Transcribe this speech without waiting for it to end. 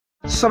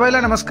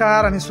सबैलाई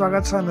नमस्कार अनि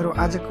स्वागत छ मेरो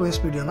आजको यस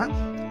भिडियोमा।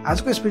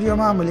 आजको यस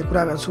भिडियोमा मैले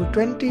कुरा गर्छु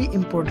 20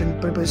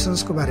 important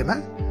prepositions को बारेमा।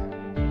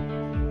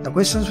 The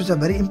questions which are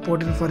very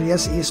important for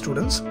SE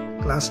students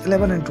class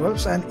 11 and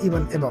 12 and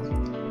even above.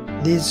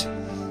 These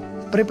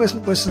preposition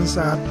questions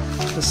are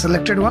the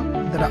selected one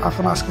that are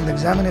often asked in the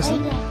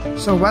examination.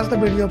 So watch the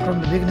video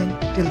from the beginning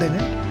till the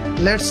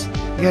end. Let's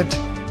get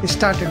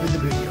started with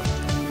the video.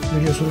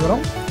 Video सुरु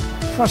गरौँ।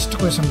 First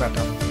question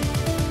बाट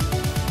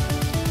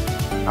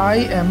I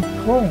am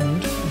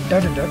fond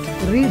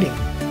reading.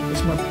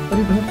 यसमा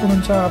preposition को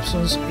हुन्छ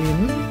options in,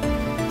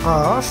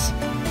 of,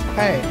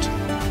 at.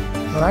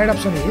 The right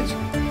option is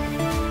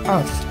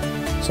of.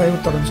 सही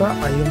उत्तर हुन्छ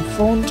I am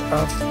fond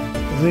of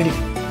reading.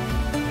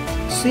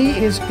 She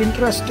is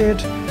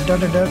interested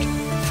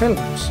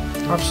films.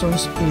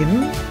 Options in,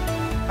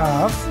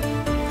 of,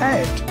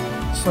 at.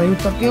 सही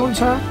उत्तर के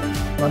हुन्छ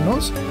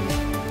भन्नुस्?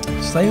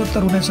 सही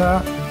उत्तर हुनेछ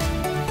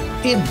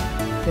in.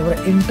 त्यही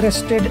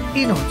interested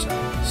in हुन्छ.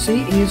 She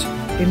is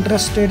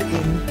interested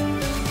in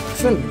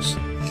films.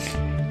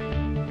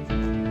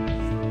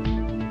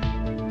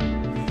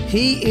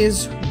 He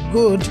is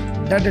good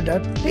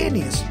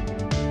tennis.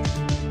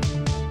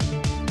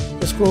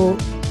 इसको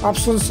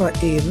options are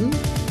in,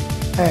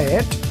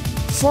 at,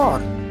 for.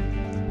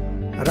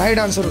 Right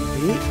answer would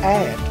be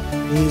at.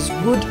 He is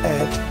good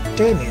at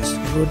tennis,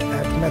 good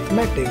at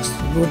mathematics,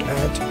 good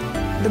at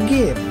the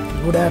game.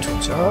 Good at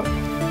हुन्छ.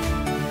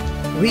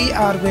 We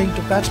are going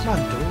to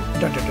Kathmandu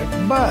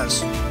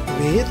bus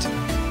with,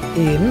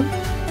 in,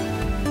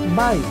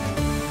 by.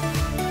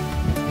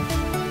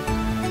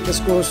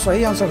 यसको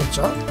सही answer हुन्छ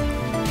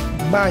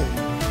by.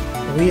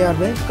 We are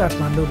going to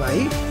Kathmandu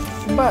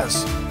by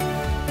bus.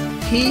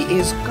 He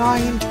is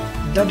kind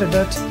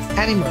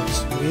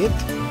animals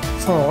with,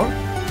 for,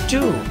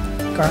 to.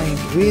 Kind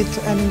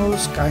with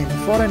animals, kind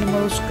for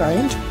animals,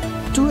 kind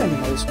to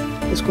animals.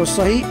 यसको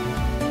सही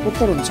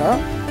उत्तर हुन्छ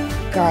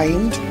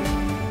kind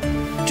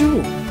to.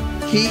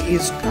 He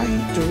is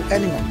kind to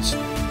animals.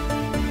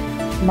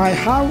 My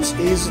house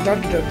is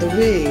the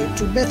way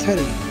to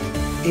Bethany,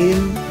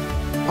 in,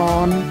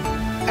 on,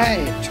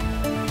 at.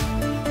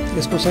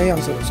 यसको सही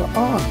answer हुन्छ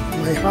on.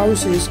 My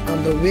house is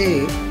on the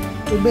way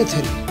to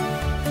Bethany.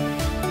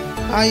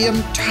 I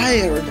am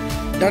tired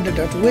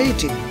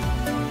waiting.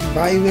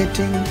 By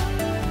waiting,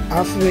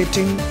 of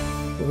waiting,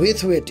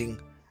 with waiting.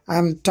 I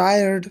am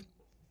tired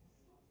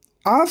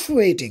of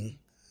waiting.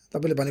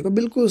 तपाईले भनेको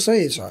बिल्कुल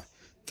सही छ.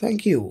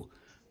 Thank you.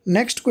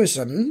 Next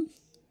question.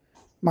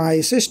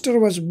 My sister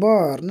was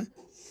born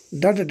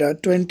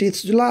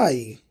 20th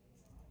July.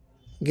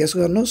 Guess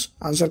गर्नुस्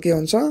answer के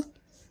हुन्छ?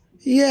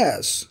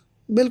 Yes,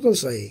 बिल्कुल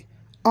सही.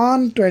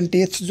 On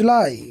 20th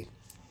July.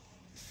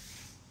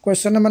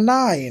 Question number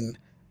 9.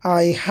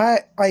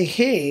 I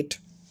hate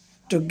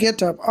to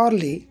get up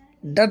early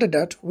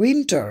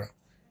winter.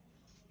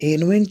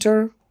 In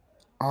winter,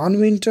 on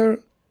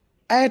winter,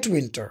 at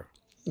winter.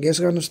 Guess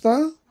गर्नुस् त?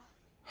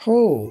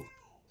 हो,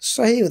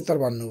 सही उत्तर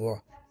भन्नुभयो.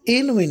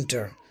 In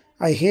winter.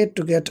 I hate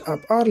to get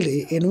up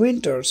early in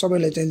winter.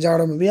 सबैले चाहिँ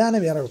जाडोमा बिहान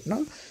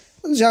उठ्न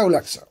जाउ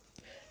लाग्छ.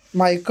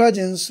 My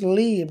cousins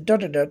live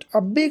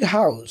a big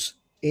house.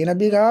 In a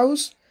big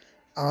house,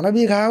 on a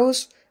big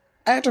house,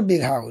 at a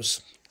big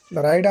house.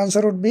 The right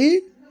answer would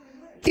be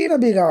in a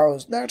big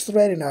house. That's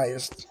very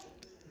nice.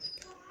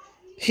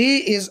 He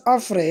is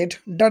afraid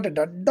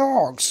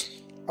dogs.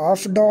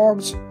 Of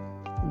dogs,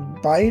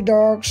 by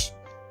dogs,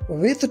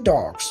 with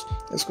dogs.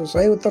 यसको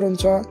सही उत्तर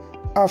हुन्छ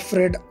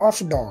afraid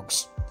of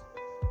dogs.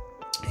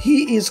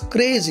 He is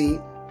crazy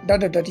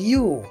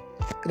you.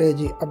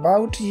 Crazy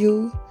about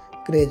you,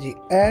 crazy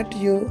at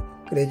you,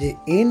 crazy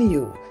in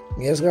you.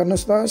 Guess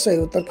गर्नुस् त सही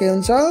उत्तर के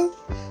हुन्छ?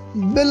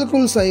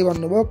 बिल्कुल सही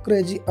भन्नुभयो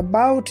crazy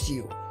about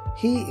you.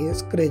 He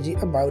is crazy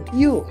about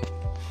you.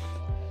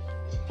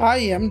 I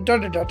am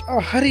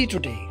a hurry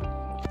today.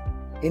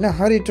 In a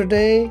hurry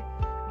today,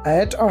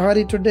 at a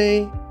hurry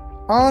today,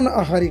 on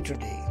a hurry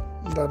today.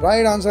 The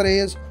right answer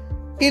is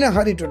in a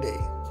hurry today.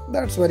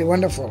 That's very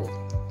wonderful.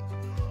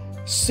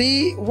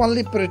 She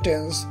only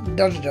pretends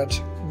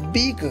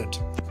be good.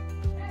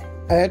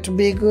 At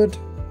be good,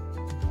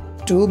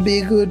 to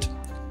be good,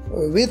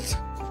 with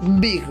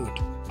be good.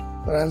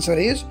 The answer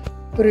is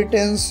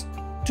pretends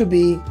to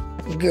be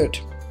good.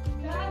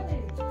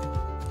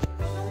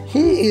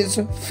 He is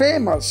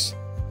famous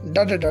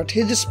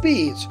his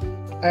speech.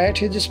 At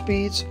his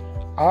speech,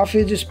 of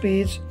his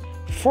speech,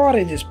 for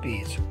his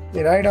speech.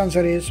 The right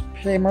answer is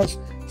famous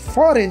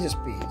for his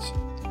speech.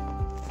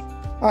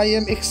 I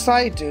am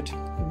excited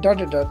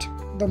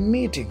the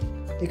meeting.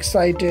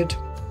 Excited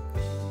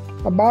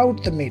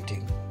about the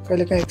meeting.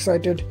 कहिले काहीँ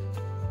excited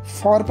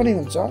for पनि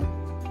हुन्छ.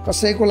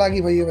 कसैको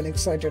लागि भयो भने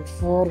excited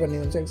for भन्ने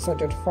हुन्छ.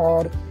 Excited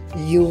for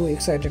you,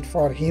 excited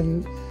for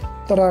him.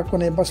 तर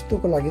कुनै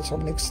वस्तुको लागि छ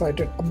भने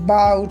excited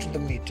about the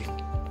meeting.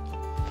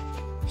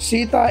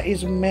 Sita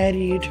is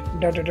married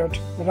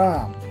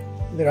Ram.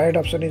 The right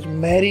option is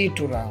married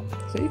to Ram.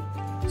 See?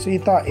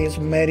 Sita is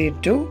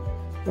married to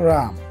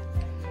Ram.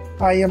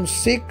 I am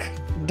sick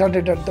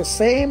the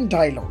same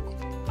dialogue.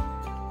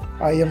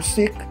 I am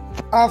sick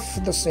of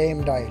the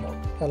same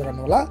dialogue. ख्याल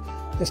गर्नु होला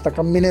त्यस्ता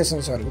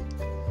कम्बिनेसन्सहरु.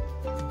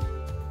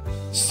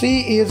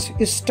 She is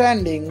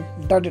standing ...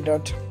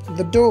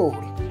 the door.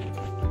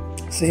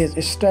 She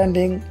is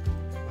standing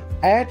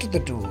at the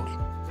door.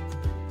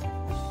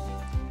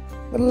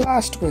 The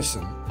last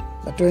question,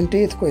 the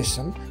 20th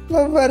question,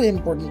 the very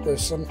important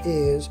question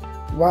is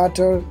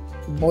water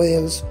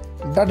boils ...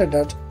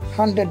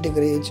 100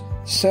 degrees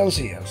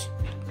Celsius.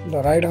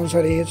 The right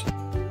answer is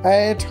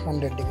at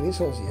 100 degrees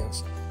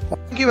Celsius.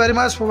 Thank you very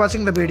much for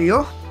watching the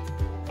video.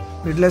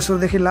 भिडियोलाई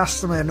सुरुदेखि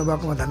लास्टसम्म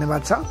हेर्नुभएकोमा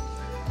धन्यवाद छ.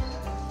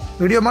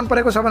 Video मन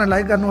परेको छ भने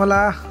like गर्नु होला,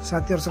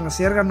 साथीहरुसँग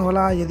शेयर गर्नु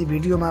होला. यदि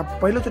भिडियोमा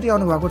पहिलो चोटी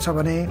आउनु भएको छ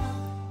भने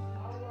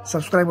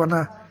सब्स्क्राइब गर्न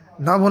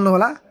नभुल्नु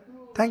होला.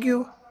 Thank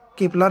you.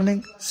 Keep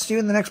learning. See you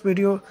in the next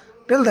video.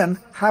 Till then,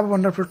 have a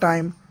wonderful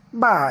time.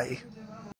 Bye.